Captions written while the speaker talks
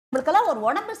உங்களுக்கெல்லாம் ஒரு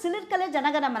உடம்பு சிலிர்க்கலே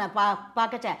ஜனகணமன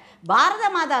பார்க்கச்ச பாரத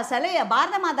மாதா சிலைய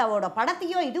பாரத மாதாவோட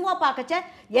படத்தையும் இதுவோ பார்க்கச்ச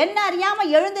என்ன அறியாம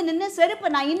எழுந்து நின்று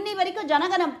செருப்பு நான் இன்னி வரைக்கும்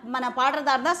ஜனகணமன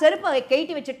பாடுறதா இருந்தா செருப்பை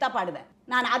கெயிட்டி வச்சுட்டு தான் பாடுவேன்.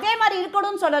 நான் அதே மாதிரி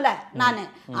இருக்கணும்னு சொல்லலை நான்.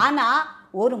 ஆனா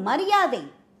ஒரு மரியாதை,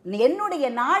 என்னுடைய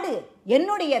நாடு,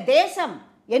 என்னுடைய தேசம்,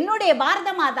 என்னுடைய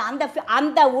பாரத மாதா, அந்த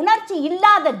அந்த உணர்ச்சி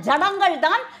இல்லாத ஜனங்கள்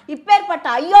தான் இப்பேற்பட்ட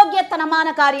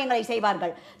அயோக்கியத்தனமான காரியங்களை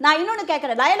செய்வார்கள். நான் இன்னொன்று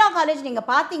கேட்குறேன், லயோலா காலேஜ் நீங்கள்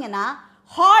பார்த்தீங்கன்னா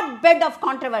hot bed of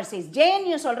controversies,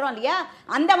 JNU சொல்கிறோம் இல்லையா,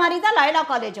 அந்த மாதிரி தான் லயோலா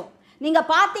காலேஜும். நீங்கள்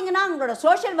பார்த்தீங்கன்னா உங்களோட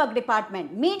சோஷியல் ஒர்க்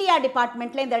டிபார்ட்மெண்ட், மீடியா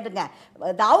டிபார்ட்மெண்ட்லேருந்து எடுங்க,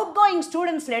 அவுட் கோயிங்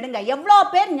ஸ்டூடெண்ட்ஸில் எடுங்க, எவ்வளோ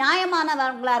பேர்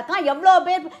நியாயமானவங்களா இருக்கான், எவ்வளோ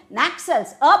பேர்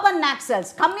நாக்சல்ஸ், urban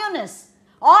நாக்சல்ஸ், communist,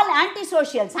 all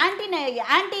anti-socials,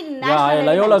 anti-national.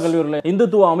 Loyola கல்லூரியில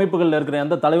இந்துத்துவ அமைப்புகள்ல இருக்கிற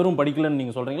எந்த தலைவரும் படிக்கலன்னு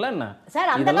நீங்க சொல்றீங்களா என்ன? சார்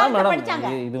அந்த காலத்துல படிச்சாங்க.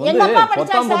 இது வந்து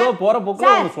பத்தாம்பதோ போற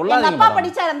போக்குல அவங்க சொல்லாதீங்க. எங்க அப்பா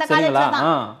படிச்சார் அந்த காலேஜ்ல தான்.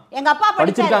 எங்க அப்பா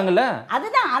படிச்சிருக்காங்கல்ல.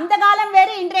 அதுதான் அந்த காலம் வேற,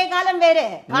 இன்றைய காலம் வேற.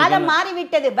 காலம் மாறி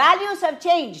விட்டது. values have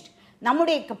changed.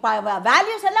 நம்முடைய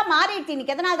வேல்யூஸ் எல்லாம் மாறிடுச்சு.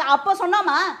 இன்னைக்கு எதனா அப்போ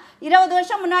சொன்னோமா 20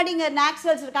 வருஷம் முன்னாடி இங்க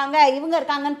நாக்சல்ஸ் இருக்காங்க இவங்க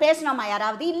இருக்காங்கன்னு பேசணுமா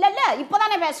யாராவது? இல்ல,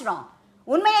 இப்போதானே பேசுறோம்.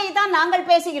 உண்மையை தான் நாங்கள்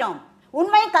பேசுகிறோம்.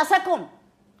 உண்மை கசக்கும்.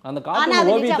 அந்த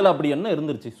கார்ட்டூன் ஓவியத்துல அப்படி என்ன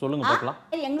இருந்துச்சு சொல்லுங்க பார்க்கலாம்.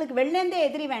 எங்களுக்கு வெளிலேந்தே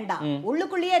எதிரி வேண்டாம்,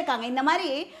 உள்ளுக்குள்ளேயே இருக்காங்க. இந்த மாதிரி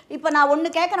இப்போ நான்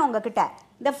ஒன்று கேட்குறேன் உங்ககிட்ட,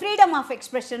 இந்த ஃப்ரீடம் ஆஃப்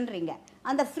எக்ஸ்பிரஷன்றீங்க.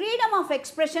 அந்த ஃப்ரீடம் ஆஃப்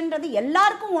எக்ஸ்பிரஷன்றது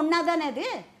எல்லாருக்கும் ஒன்றா தானே? அது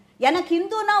எனக்கு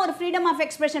ஹிந்துனா ஒரு ஃப்ரீடம் ஆஃப்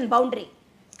எக்ஸ்பிரஷன் பவுண்டரி,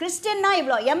 கிறிஸ்டின்னா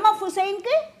இவ்வளோ. MF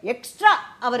ஹுசைனுக்கு extra.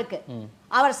 அவருக்கு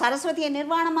அவர் சரஸ்வதியை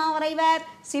நிர்வாணமாக வரைவார்,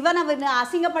 சிவனை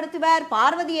அசிங்கப்படுத்துவார்,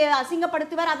 பார்வதியை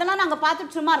அசிங்கப்படுத்துவார். அதெல்லாம் நாங்கள்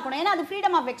பார்த்துட்டு சும்மா இருக்கணும், ஏன்னா அது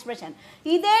ஃப்ரீடம் ஆஃப் எக்ஸ்பிரஷன்.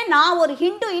 இதே நான் ஒரு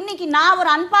ஹிந்து, இன்னைக்கு நான்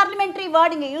ஒரு அன்பார்லிமெண்ட்ரி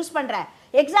வேர்டு இங்கே யூஸ் பண்ணுறேன்.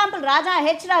 எக்ஸாம்பிள் ராஜா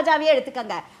ராஜாவே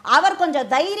எடுத்துக்கங்க. அவர் கொஞ்சம்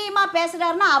தைரியமாக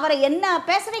பேசுகிறாருன்னா அவரை என்ன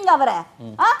பேசுறீங்க அவரை?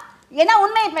 ஏன்னா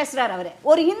உண்மையை பேசுறாரு அவரு.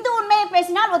 ஒரு ஹிந்து உண்மையை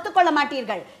பேசினால் ஒத்துக்கொள்ள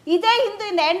மாட்டீர்கள். இதே ஹிந்து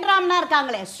இந்த என்ராம்னா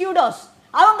இருக்காங்களே, ஸ்யூடோஸ்,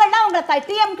 அவங்கெல்லாம் உங்களை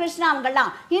TM கிருஷ்ணா அவங்கெல்லாம்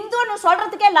ஹிந்துன்னு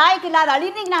சொல்றதுக்கே லாய்க்கு இல்லாத ஆள்.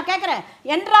 இன்னைக்கு நான் கேட்குறேன்,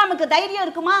 என்ராமுக்கு தைரியம்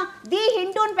இருக்குமா? தி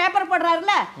ஹிந்துன்னு பேப்பர்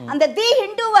போடுறாருல, அந்த தி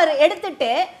ஹிந்துவை எடுத்துட்டு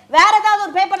வேற ஏதாவது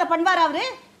ஒரு பேப்பர்ல பண்ணுவார் அவரு?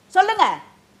 சொல்லுங்க.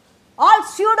 All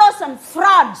ஸ்யூடோஸ் and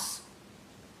frauds.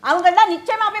 அவங்கெல்லாம்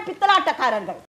நிச்சயமாவே பித்தலாட்டக்காரர்கள்.